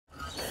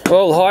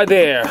Well, hi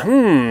there.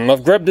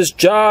 I've grabbed this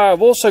jar.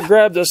 I've also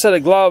grabbed a set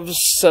of gloves,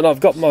 and I've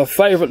got my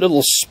favourite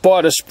little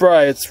spider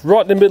spray. It's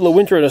right in the middle of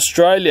winter in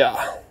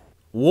Australia.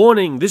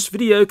 Warning, this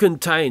video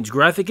contains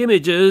graphic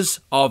images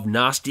of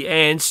nasty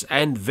ants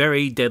and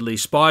very deadly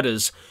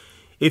spiders.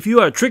 If you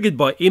are triggered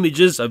by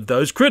images of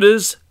those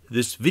critters,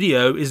 this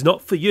video is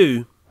not for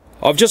you.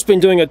 I've just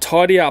been doing a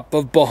tidy up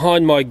of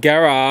behind my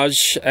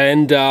garage,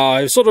 and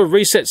I've sort of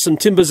reset some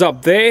timbers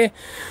up there.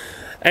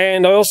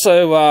 And I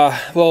also,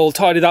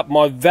 tidied up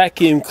my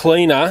vacuum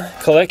cleaner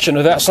collection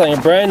without saying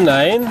a brand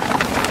name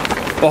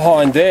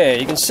behind there.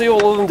 You can see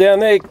all of them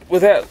down there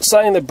without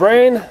saying the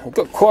brand. I've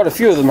got quite a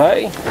few of them,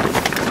 hey?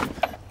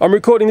 I'm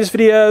recording this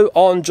video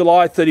on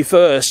July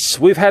 31st.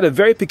 We've had a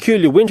very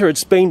peculiar winter.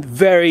 It's been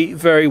very,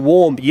 very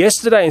warm.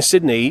 Yesterday in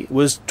Sydney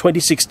was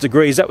 26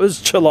 degrees. That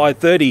was July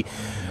 30.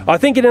 I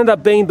think it ended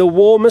up being the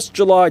warmest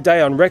July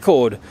day on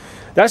record.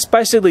 That's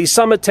basically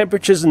summer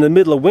temperatures in the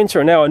middle of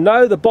winter. Now, I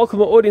know the bulk of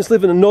my audience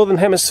live in the Northern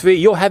Hemisphere.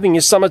 You're having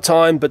your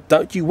summertime, but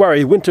don't you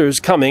worry, winter is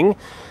coming.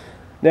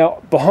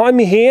 Now, behind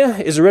me here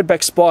is a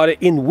redback spider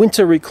in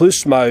winter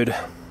recluse mode.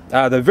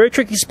 They're very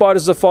tricky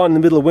spiders to find in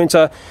the middle of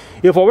winter.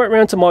 If I went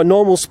around to my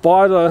normal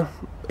spider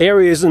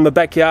areas in my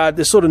backyard,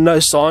 there's sort of no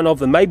sign of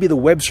them. Maybe the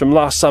webs from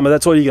last summer,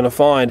 that's all you're going to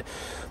find.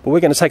 But we're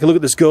going to take a look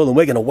at this girl and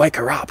we're going to wake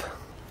her up.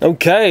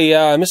 Okay,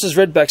 Mrs.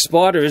 Redback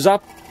Spider is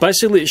up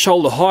basically at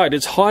shoulder height.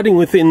 It's hiding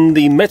within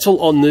the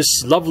metal on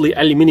this lovely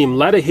aluminium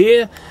ladder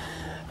here.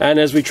 And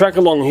as we track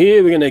along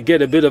here, we're going to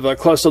get a bit of a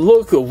closer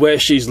look at where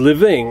she's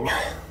living.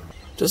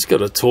 Just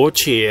got a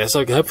torch here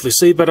so I can hopefully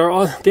see better.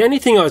 The only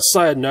thing I'd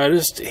say I'd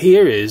noticed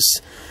here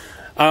is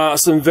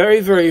some very,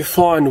 very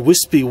fine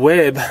wispy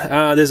web.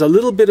 There's a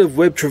little bit of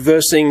web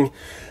traversing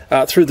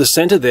through the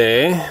centre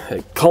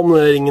there,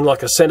 culminating in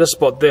like a centre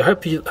spot there.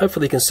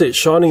 Hopefully you can see it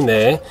shining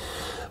there.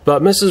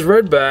 But Mrs.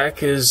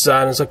 Redback is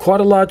quite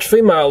a large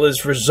female,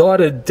 is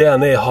resided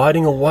down there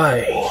hiding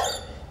away.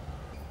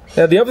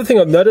 Now the other thing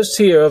I've noticed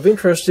here of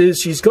interest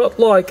is she's got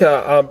like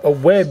a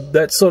web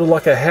that's sort of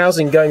like a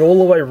housing going all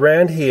the way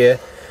around here,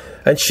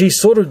 and she's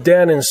sort of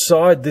down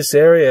inside this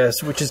area,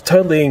 which is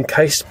totally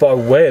encased by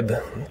web.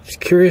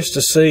 Just curious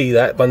to see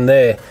that one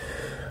there.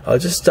 I'll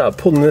just start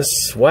pulling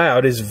this. Wow,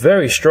 it is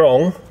very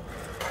strong.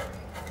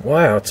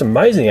 Wow, it's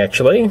amazing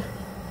actually.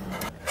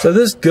 So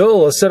this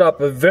girl has set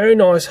up a very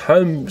nice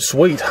home,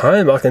 sweet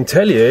home, I can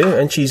tell you,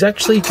 and she's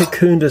actually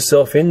cocooned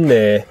herself in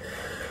there.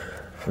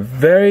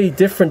 Very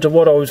different to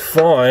what I would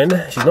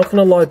find. She's not going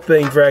to like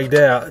being dragged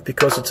out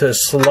because it's her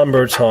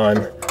slumber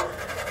time.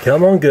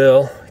 Come on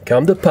girl,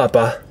 come to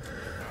Papa.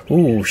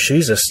 Ooh,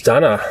 she's a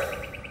stunner.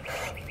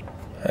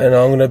 And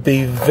I'm going to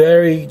be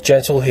very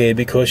gentle here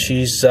because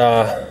she's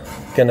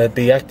going to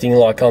be acting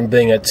like I'm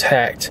being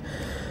attacked.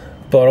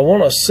 But I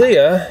want to see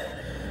her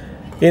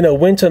in a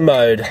winter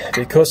mode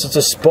because it's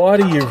a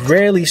spider you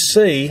rarely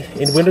see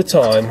in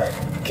wintertime.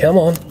 Come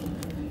on.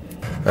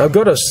 I've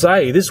got to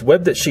say, this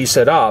web that she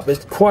set up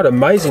is quite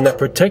amazing, that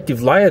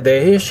protective layer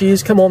there. Here she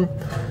is, come on.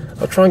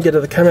 I'll try and get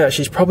her to come out.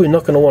 She's probably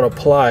not going to want to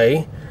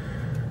play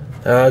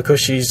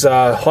because she's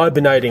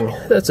hibernating.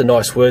 That's a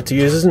nice word to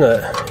use, isn't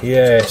it?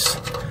 Yes.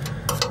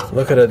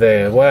 Look at her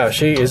there. Wow,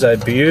 she is a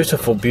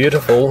beautiful,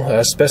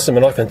 beautiful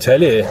specimen, I can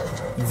tell you.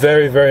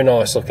 Very, very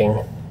nice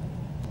looking.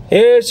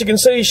 Yeah, as you can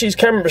see, she's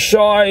camera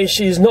shy.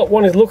 She's not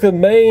wanting to look at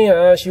me.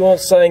 She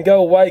wants saying, go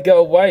away,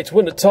 it's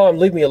winter time,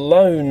 leave me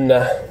alone.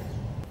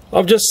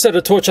 I've just set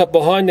a torch up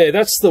behind there.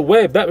 That's the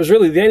web. That was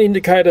really the only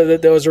indicator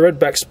that there was a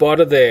redback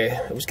spider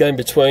there. It was going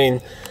between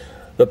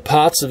the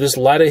parts of this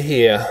ladder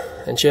here,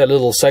 and she had a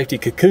little safety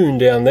cocoon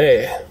down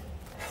there.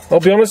 I'll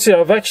be honest here,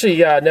 I've actually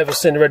never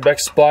seen a redback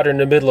spider in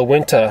the middle of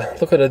winter.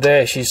 Look at her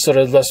there. She's sort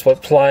of just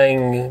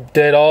playing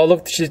dead. Oh,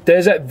 look,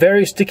 there's that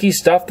very sticky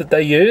stuff that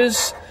they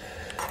use,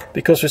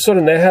 because we sort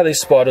of know how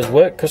these spiders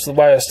work because of the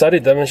way I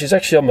studied them, and she's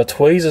actually on my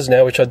tweezers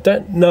now, which I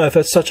don't know if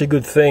that's such a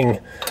good thing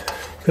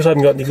because I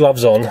haven't got any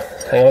gloves on.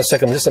 Hang on a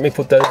second, just let me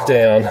put those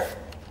down.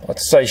 I'd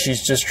say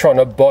she's just trying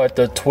to bite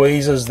the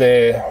tweezers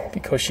there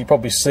because she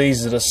probably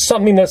sees it as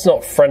something that's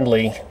not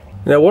friendly.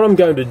 Now what I'm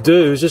going to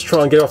do is just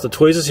try and get off the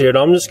tweezers here, and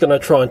I'm just going to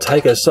try and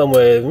take her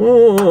somewhere a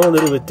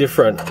little bit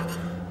different.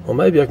 Or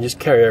maybe I can just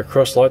carry her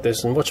across like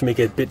this and watch me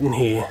get bitten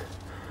here.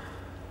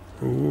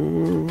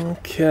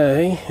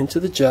 Okay,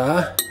 into the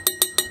jar.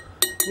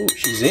 Oh,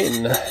 she's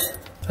in.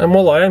 And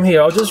while I am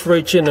here, I'll just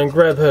reach in and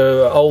grab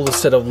her older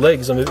set of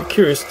legs. I'm a bit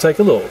curious to take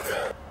a look.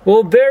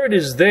 Well, there it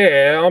is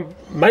there.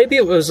 Maybe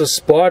it was a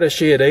spider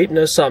she had eaten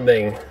or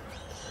something.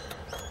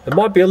 It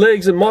might be her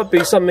legs, it might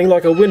be something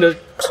like a winter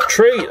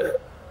treat.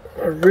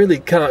 I really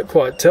can't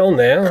quite tell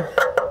now.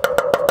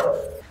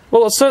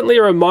 Well, it's certainly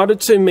a reminder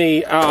to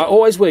me,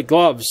 always wear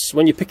gloves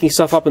when you're picking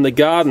stuff up in the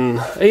garden.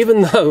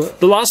 Even though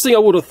the last thing I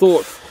would have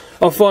thought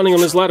of finding on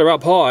this ladder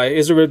up high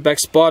is a redback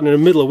spider in the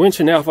middle of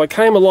winter. Now, if I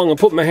came along and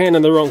put my hand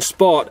in the wrong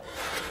spot,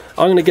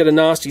 I'm going to get a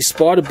nasty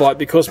spider bite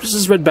because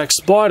Mrs. Redback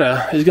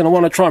Spider is going to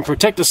want to try and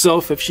protect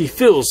herself if she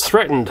feels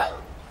threatened.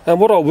 And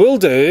what I will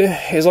do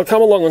is I'll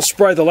come along and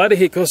spray the ladder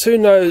here because who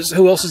knows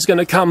who else is going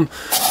to come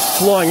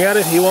flying out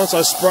of here once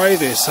I spray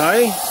this,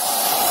 hey?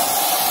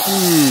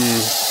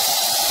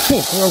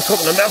 I'm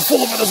talking a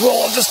mouthful of it as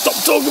well. I'll just stop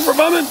talking for a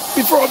moment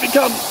before I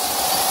become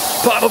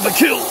part of the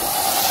kill.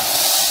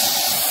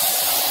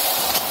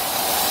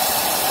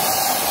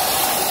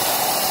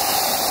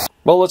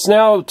 Well, it's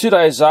now 2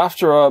 days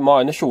after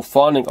my initial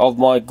finding of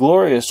my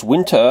glorious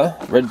winter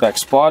redback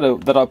spider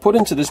that I put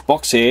into this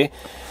box here.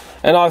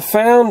 And I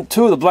found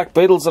 2 of the black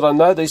beetles that I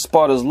know these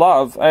spiders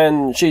love,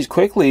 and she's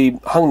quickly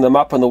hung them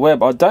up on the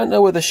web. I don't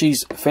know whether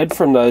she's fed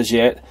from those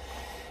yet.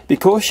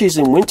 Because she's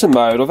in winter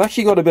mode, I've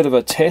actually got a bit of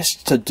a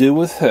test to do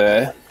with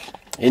her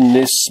in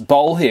this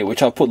bowl here,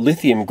 which I put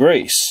lithium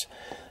grease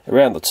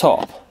around the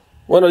top.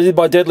 When I did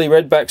my deadly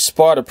redback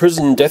spider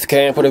prison death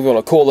camp, whatever you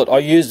want to call it, I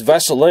used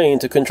Vaseline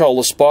to control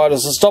the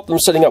spiders and stop them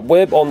setting up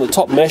web on the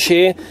top mesh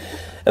here.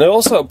 And I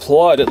also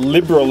applied it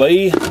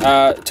liberally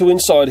to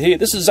inside here.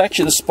 This is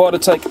actually the spider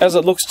tank as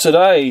it looks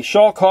today.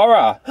 Shock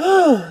horror.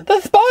 The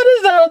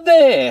spiders out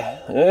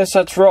there. Yes,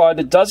 that's right.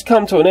 It does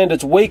come to an end.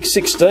 It's week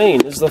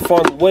 16 is the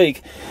final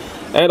week.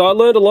 And I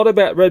learned a lot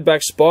about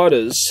redback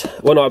spiders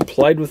when I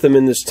played with them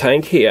in this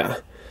tank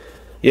here.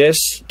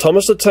 Yes,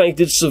 Thomas the Tank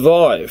did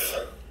survive.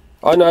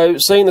 I know,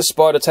 seeing the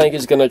spider tank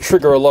is going to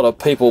trigger a lot of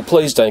people.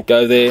 Please don't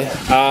go there.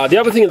 The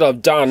other thing that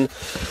I've done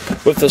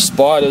with the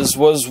spiders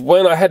was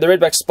when I had the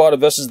redback spider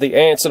versus the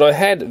ants, and I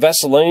had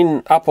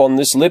Vaseline up on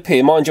this lip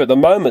here. Mind you, at the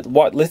moment,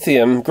 white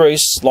lithium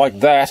grease like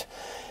that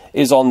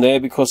is on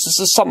there because this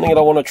is something that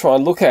I want to try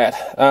and look at.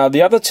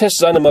 The other test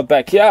zone in my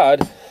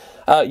backyard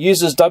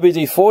uses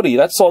WD-40.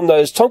 That's on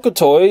those Tonka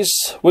toys,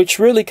 which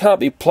really can't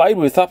be played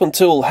with up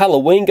until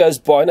Halloween goes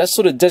by, and that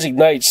sort of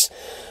designates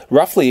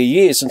roughly a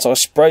year since I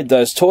sprayed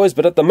those toys.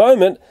 But at the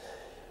moment,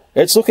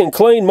 it's looking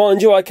clean.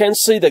 Mind you, I can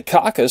see the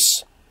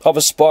carcass of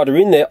a spider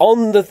in there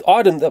on the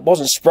item that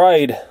wasn't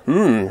sprayed.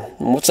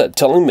 What's that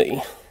telling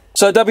me?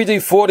 So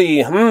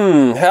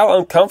WD-40, how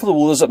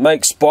uncomfortable does it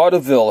make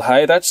Spiderville,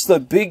 hey? That's the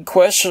big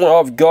question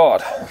I've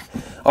got.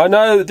 I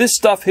know this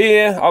stuff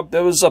here,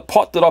 there was a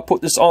pot that I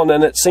put this on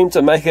and it seemed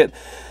to make it,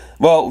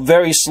 well,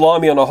 very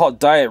slimy on a hot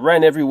day. It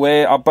ran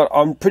everywhere, but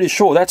I'm pretty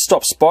sure that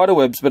stops spider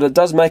webs, but it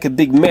does make a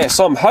big mess.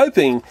 I'm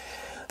hoping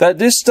that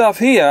this stuff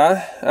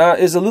here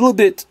is a little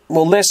bit,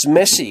 well, less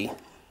messy,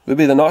 would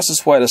be the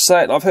nicest way to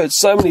say it. I've heard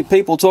so many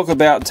people talk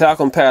about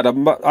talcum powder,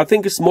 but I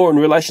think it's more in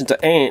relation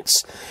to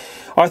ants.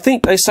 I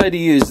think they say to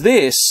use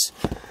this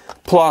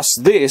plus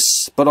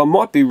this, but I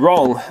might be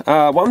wrong.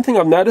 One thing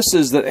I've noticed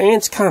is that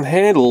ants can't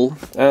handle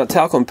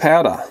talcum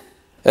powder.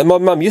 And my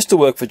mum used to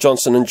work for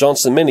Johnson &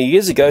 Johnson many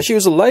years ago. She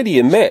was a lady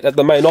you met at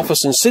the main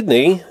office in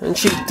Sydney, and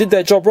she did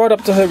that job right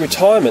up to her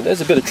retirement.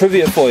 There's a bit of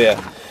trivia for you.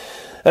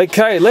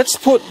 Okay, let's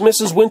put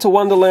Mrs. Winter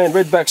Wonderland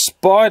Redback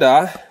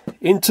Spider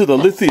into the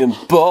lithium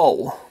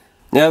bowl.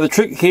 Now the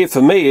trick here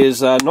for me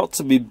is not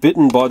to be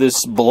bitten by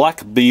this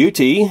black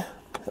beauty.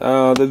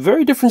 They're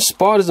very different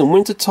spiders in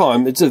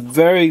wintertime. It's a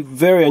very,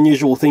 very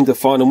unusual thing to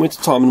find in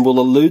wintertime, and we'll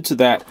allude to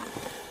that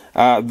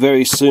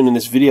very soon in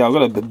this video. I've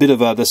got a bit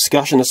of a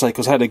discussion to say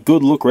because I had a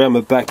good look around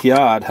my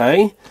backyard,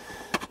 hey?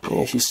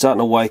 Yeah, she's starting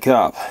to wake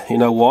up. You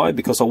know why?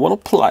 Because I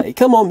want to play.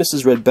 Come on,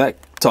 Mrs. Redback,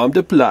 time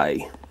to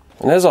play.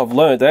 And as I've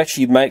learned, they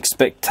actually make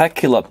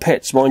spectacular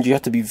pets. Mind you, you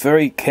have to be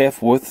very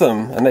careful with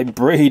them, and they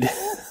breed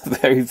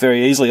very,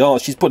 very easily. Oh,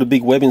 she's put a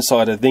big web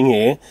inside her thing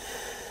here.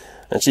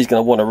 And she's going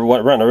to want to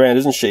run around,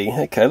 isn't she?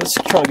 Okay, let's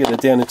try and get her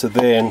down into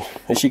there. And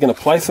is she going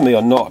to play for me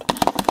or not?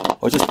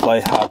 Or just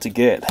play hard to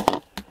get?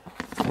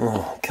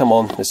 Oh, come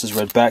on, Mrs.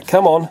 Redback,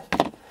 come on.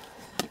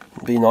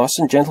 Be nice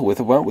and gentle with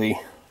her, won't we?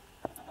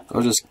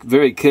 I'll just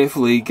very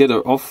carefully get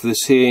her off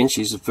this here. And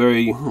she's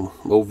very,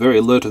 well, very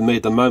alert of me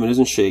at the moment,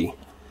 isn't she?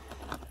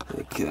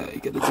 Okay,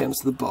 get her down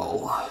to the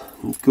bowl.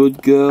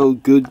 Good girl,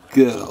 good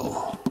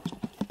girl.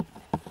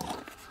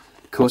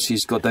 Of course,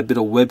 she's got that bit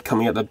of web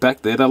coming out the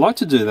back there. They like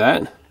to do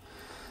that.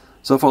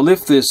 So if I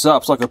lift this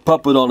up, it's like a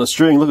puppet on a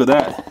string. Look at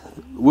that.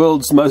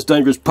 World's most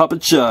dangerous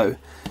puppet show.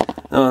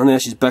 Oh, now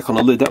she's back on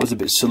the lid. That was a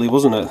bit silly,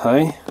 wasn't it,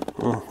 hey?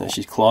 Oh, now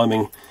she's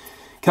climbing.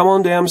 Come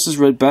on down, Mrs.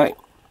 Redback.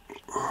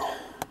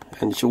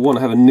 And she'll want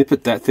to have a nip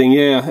at that thing.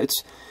 Yeah,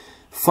 it's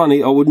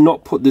funny. I would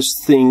not put this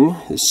thing,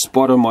 this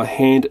spider on my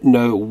hand.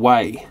 No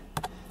way.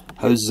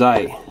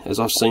 Jose, as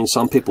I've seen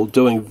some people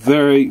doing.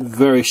 Very,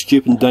 very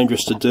stupid and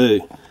dangerous to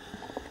do.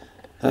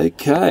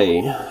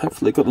 Okay,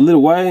 hopefully got the lid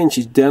away and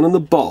she's down in the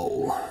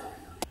bowl.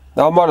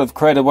 Now I might have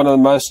created one of the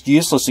most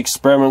useless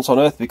experiments on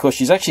earth because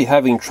she's actually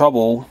having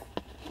trouble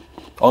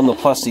on the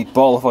plastic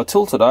bowl. If I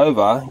tilt it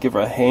over, give her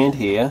a hand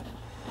here,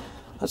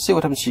 let's see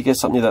what happens if she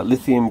gets up near that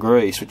lithium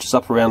grease, which is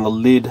up around the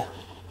lid,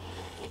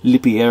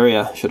 lippy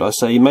area, should I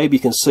say. Maybe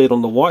you can see it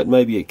on the white,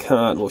 maybe you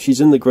can't. Well,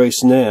 she's in the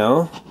grease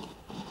now.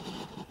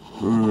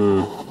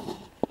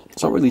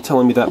 It's not really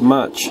telling me that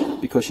much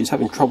because she's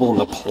having trouble on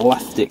the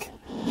plastic.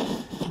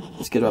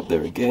 Let's get her up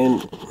there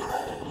again.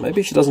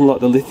 Maybe she doesn't like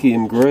the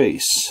lithium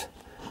grease.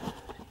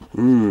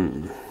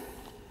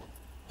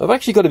 I've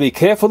actually got to be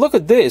careful. Look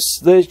at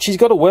this. She's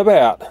got a web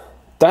out.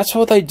 That's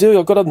what they do.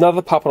 I've got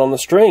another puppet on the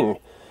string.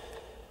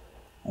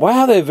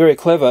 Wow, they're very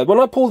clever. When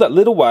I pulled that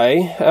lid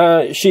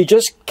away, she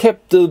just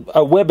kept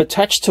a web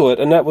attached to it,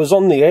 and that was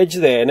on the edge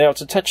there. Now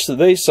it's attached to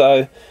these,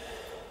 so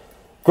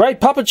great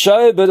puppet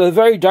show, but a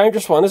very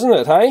dangerous one, isn't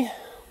it, hey?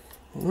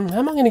 How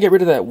am I going to get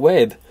rid of that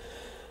web?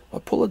 I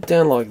pull it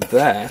down like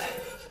that.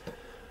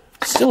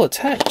 It's still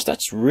attached.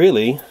 That's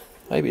really...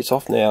 Maybe it's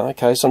off now.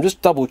 Okay, so I'm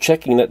just double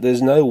checking that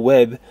there's no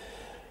web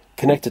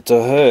connected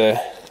to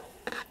her.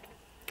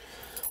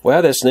 Wow,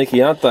 they're sneaky,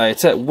 aren't they?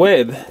 It's that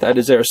web that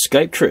is their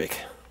escape trick.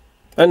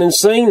 And in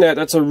seeing that,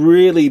 that's a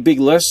really big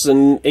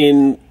lesson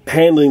in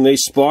handling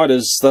these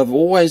spiders. They've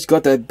always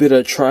got that bit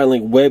of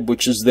trailing web,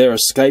 which is their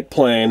escape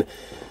plan.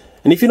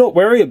 And if you're not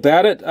wary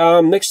about it,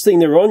 next thing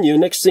they're on you,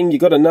 next thing you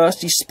got a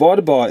nasty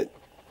spider bite.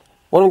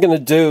 What I'm going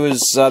to do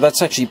is,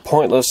 that's actually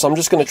pointless. I'm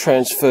just going to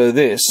transfer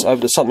this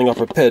over to something I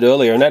prepared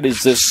earlier, and that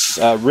is this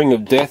ring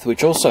of death,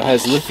 which also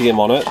has lithium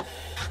on it.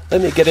 Let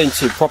me get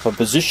into proper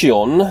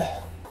position.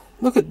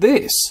 Look at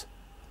this.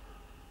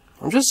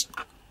 I'm just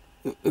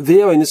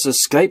videoing this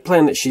escape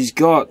plan that she's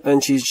got,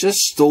 and she's just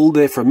stalled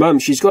there for a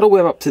moment. She's got to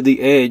web up to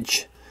the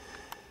edge.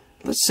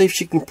 Let's see if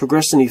she can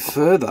progress any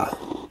further.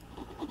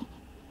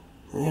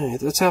 Yeah,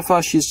 that's how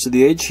far she is to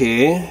the edge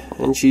here,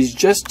 and she's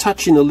just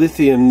touching the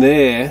lithium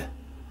there.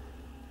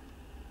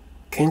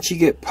 Can she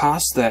get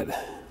past that?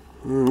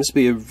 This will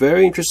be a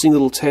very interesting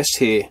little test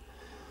here.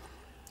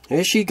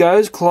 There she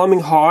goes, climbing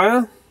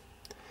higher.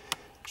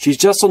 She's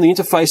just on the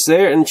interface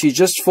there, and she's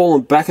just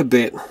fallen back a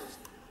bit.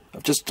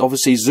 I've just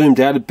obviously zoomed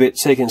out a bit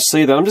so you can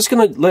see that. I'm just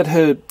going to let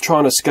her try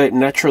and escape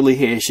naturally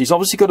here. She's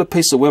obviously got a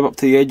piece of web up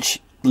to the edge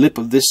lip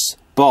of this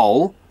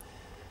bowl,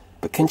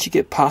 but can she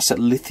get past that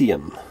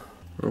lithium?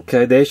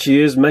 Okay, there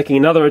she is, making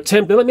another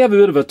attempt. Now let me have a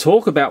bit of a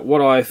talk about what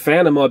I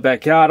found in my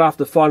backyard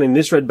after finding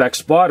this redback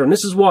spider, and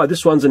this is why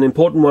this one's an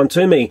important one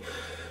to me.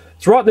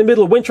 It's right in the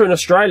middle of winter in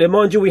Australia.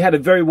 Mind you, we had a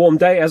very warm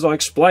day, as I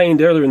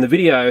explained earlier in the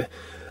video.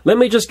 Let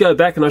me just go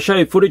back and I'll show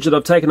you footage that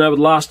I've taken over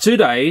the last 2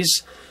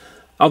 days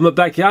of my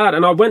backyard,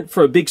 and I went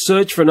for a big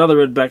search for another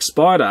redback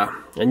spider.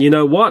 And you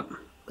know what?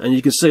 And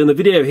you can see on the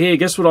video here,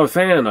 guess what I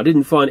found? I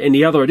didn't find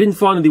any other. I didn't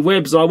find any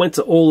webs. I went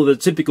to all of the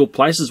typical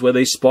places where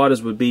these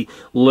spiders would be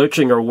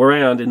lurching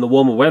around in the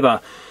warmer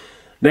weather.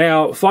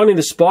 Now, finding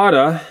the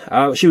spider,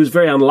 she was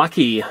very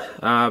unlucky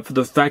for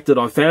the fact that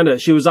I found her.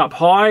 She was up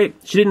high.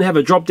 She didn't have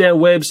her drop-down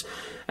webs.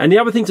 And the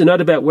other thing to note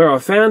about where I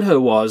found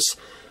her was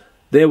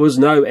there was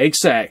no egg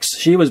sacs.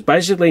 She was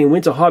basically in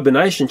winter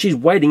hibernation. She's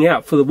waiting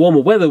out for the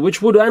warmer weather,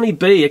 which would only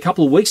be a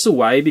couple of weeks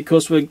away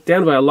because we're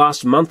down to our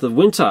last month of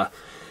winter.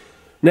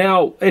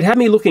 Now, it had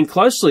me looking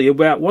closely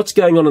about what's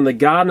going on in the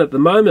garden at the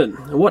moment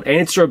and what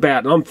ants are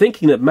about. And I'm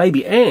thinking that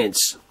maybe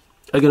ants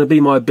are going to be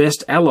my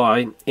best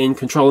ally in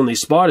controlling these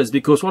spiders,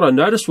 because what I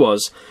noticed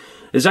was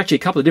there's actually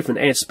a couple of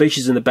different ant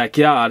species in the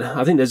backyard.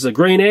 I think there's the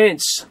green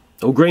ants,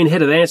 or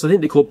green-headed ants. I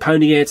think they're called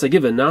pony ants. They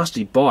give a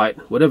nasty bite,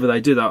 whatever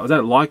they do. I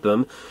don't like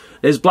them.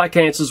 There's black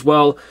ants as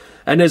well,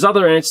 and there's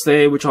other ants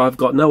there which I've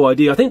got no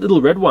idea. I think the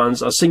little red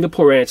ones are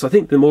Singapore ants. I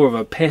think they're more of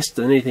a pest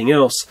than anything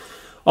else.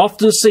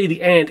 Often see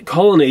the ant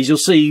colonies. You'll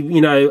see,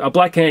 you know, a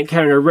black ant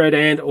carrying a red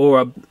ant,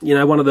 or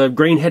one of the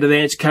green-headed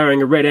ants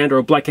carrying a red ant or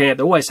a black ant.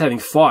 They're always having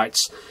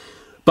fights.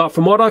 But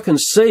from what I can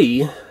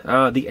see,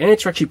 the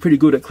ants are actually pretty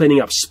good at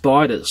cleaning up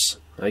spiders.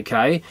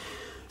 Okay,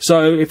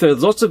 so if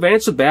there's lots of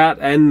ants about,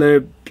 and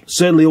there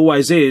certainly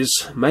always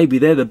is, maybe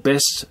they're the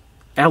best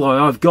ally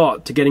I've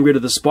got to getting rid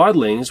of the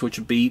spiderlings, which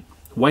would be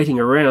waiting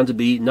around to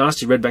be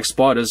nasty redback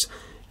spiders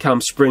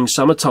come spring,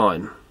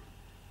 summertime.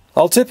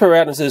 I'll tip her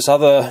out into this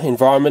other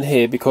environment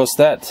here, because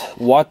that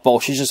white bowl,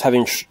 she's just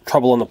having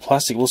trouble on the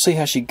plastic. We'll see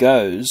how she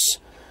goes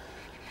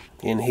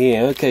in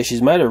here. Okay,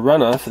 she's made a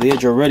runner for the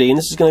edge already, and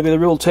this is going to be the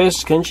real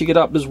test. Can she get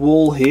up this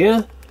wall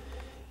here?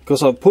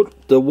 Because I've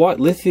put the white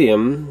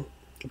lithium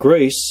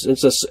grease,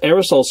 it's an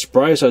aerosol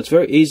spray, so it's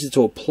very easy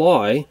to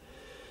apply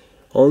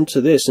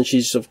onto this, and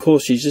she's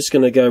just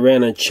going to go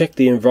around and check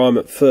the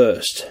environment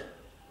first.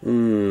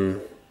 I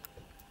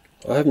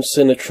haven't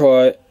seen her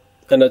try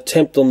an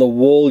attempt on the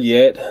wall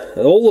yet,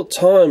 and all the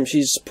time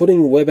she's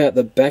putting web out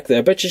the back there.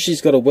 I bet you she's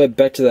got a web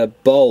back to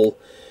that bowl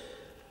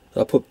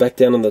I put back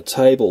down on the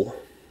table.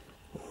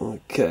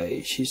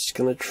 Okay, she's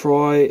going to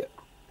try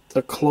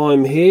a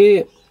climb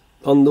here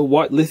on the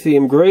white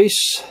lithium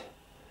grease,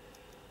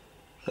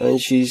 and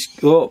she's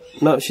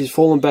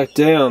fallen back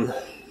down.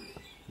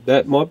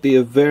 That might be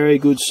a very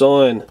good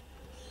sign.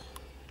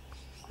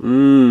 I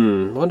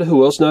wonder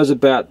who else knows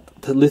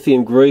about the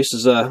lithium grease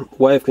as a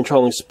way of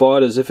controlling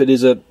spiders, if it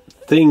is a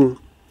thing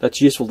that's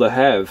useful to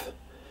have.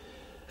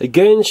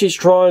 Again, she's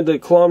trying to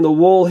climb the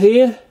wall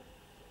here.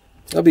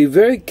 I'd be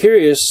very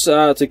curious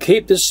to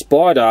keep this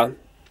spider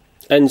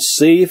and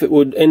see if it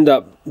would end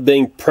up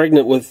being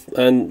pregnant with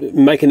and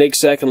make an egg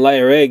sac and lay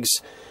her eggs.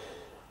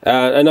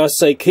 And I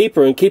say keep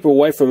her, and keep her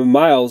away from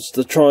males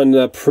to try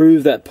and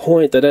prove that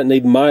point. They don't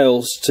need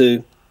males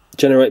to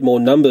generate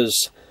more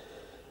numbers.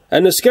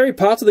 And the scary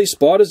part of these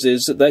spiders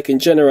is that they can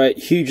generate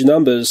huge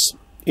numbers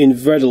in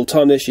very little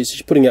time. There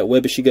she's putting out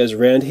web as she goes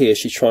around here.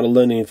 She's trying to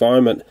learn the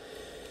environment.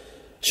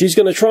 She's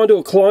going to try and do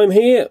a climb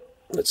here.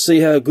 Let's see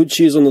how good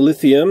she is on the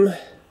lithium.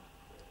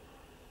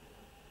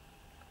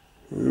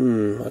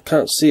 I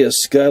can't see her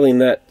scaling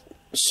that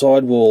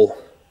sidewall.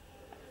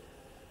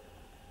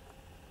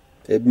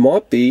 It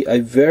might be a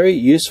very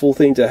useful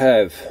thing to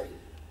have.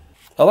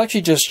 I'll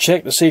actually just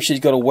check to see if she's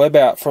got a web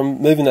out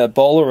from moving that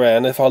bowl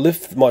around. If I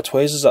lift my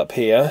tweezers up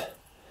here,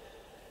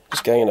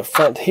 just going in the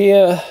front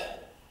here.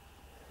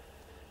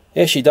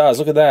 Yeah, she does.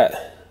 Look at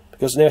that.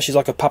 Because now she's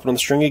like a puppet on the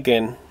string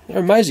again. They're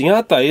amazing,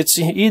 aren't they?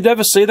 You'd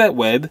never see that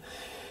web.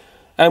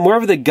 And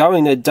wherever they're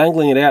going, they're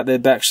dangling it out their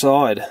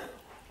backside.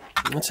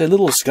 That's their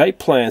little escape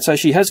plan. So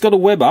she has got a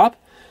web up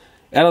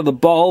out of the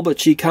bowl, but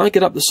she can't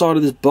get up the side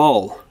of this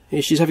bowl.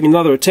 Here, she's having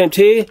another attempt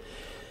here.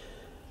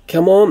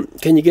 Come on,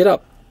 can you get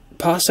up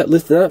past that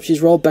lifting up?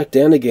 She's rolled back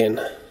down again.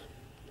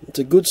 It's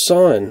a good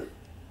sign.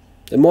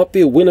 It might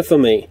be a winner for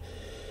me.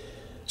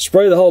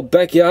 Spray the whole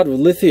backyard with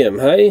lithium,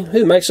 hey?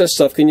 Who makes that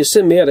stuff? Can you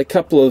send me out a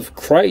couple of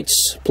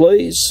crates,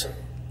 please?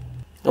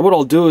 And what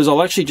I'll do is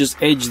I'll actually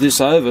just edge this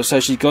over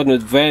so she's got an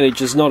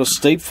advantage. It's not as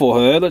steep for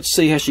her. Let's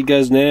see how she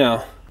goes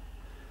now.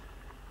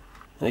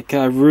 Okay,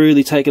 I've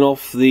really taken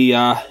off the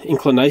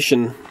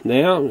inclination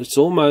now. It's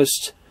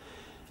almost...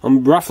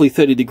 I'm roughly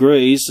 30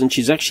 degrees, and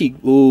she's actually...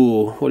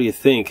 Ooh, what do you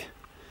think?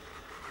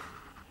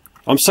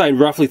 I'm saying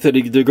roughly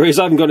 30 degrees.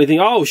 I haven't got anything...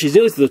 Oh, she's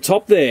nearly to the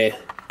top there.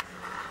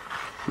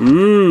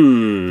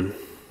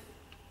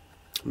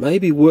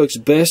 Maybe works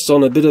best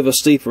on a bit of a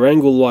steeper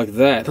angle like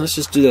that. Let's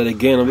just do that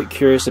again. I'm a bit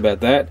curious about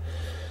that.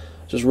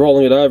 Just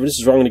rolling it over. This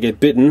is where I'm going to get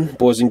bitten,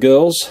 boys and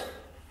girls.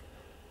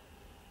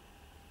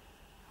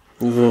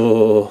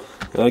 Oh,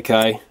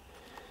 okay.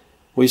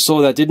 We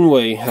saw that, didn't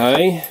we?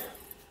 Hey?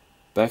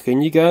 Back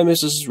in you go,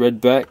 Mrs.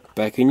 Redback.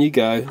 Back in you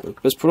go.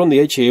 Let's put on the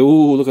edge here.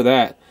 Ooh, look at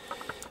that.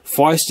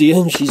 Feisty,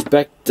 and she's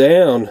back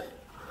down.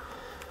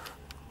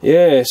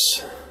 Yes.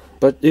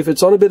 But if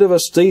it's on a bit of a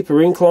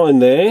steeper incline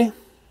there,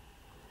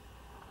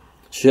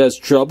 she has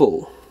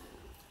trouble.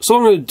 So what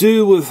I'm going to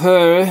do with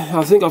her,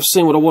 I think I've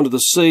seen what I wanted to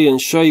see and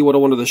show you what I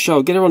wanted to show.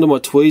 I'll get her under my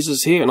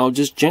tweezers here, and I'll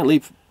just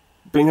gently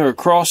bring her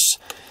across,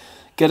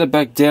 get her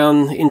back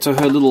down into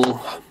her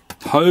little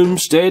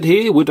homestead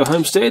here, winter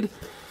homestead.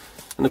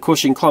 And of course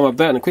she can climb up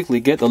that and quickly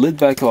get the lid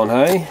back on,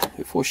 hey,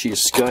 before she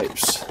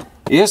escapes.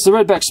 Yes, the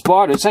Redback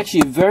Spider, it's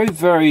actually a very,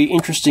 very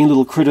interesting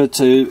little critter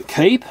to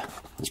keep.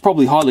 It's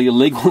probably highly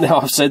illegal now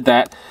I've said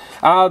that.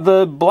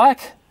 The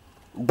black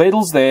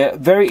beetles there,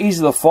 very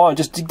easy to find.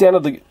 Just dig down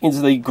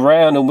into the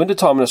ground in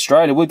wintertime in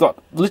Australia. We've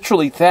got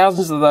literally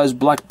thousands of those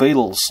black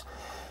beetles.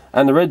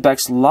 And the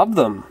redbacks love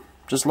them.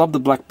 Just love the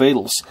black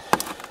beetles.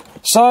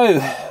 So,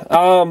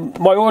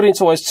 my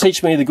audience always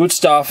teach me the good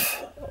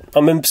stuff.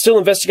 I'm still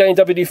investigating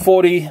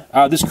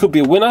WD-40. This could be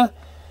a winner.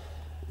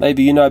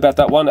 Maybe you know about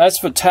that one. As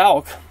for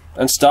talc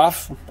and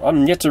stuff,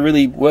 I'm yet to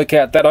really work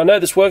out that. I know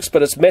this works,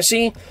 but it's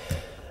messy.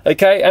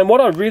 Okay, and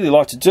what I really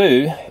like to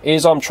do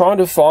is I'm trying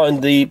to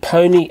find the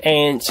pony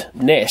ant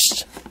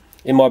nest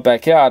in my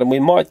backyard, and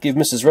we might give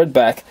Mrs.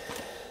 Redback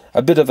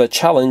a bit of a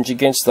challenge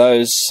against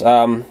those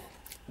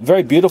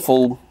very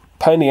beautiful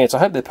pony ants. I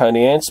hope they're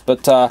pony ants,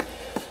 but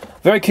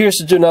very curious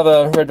to do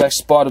another Redback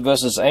Spider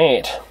versus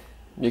ant,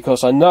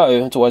 because I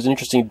know it's always an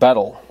interesting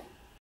battle.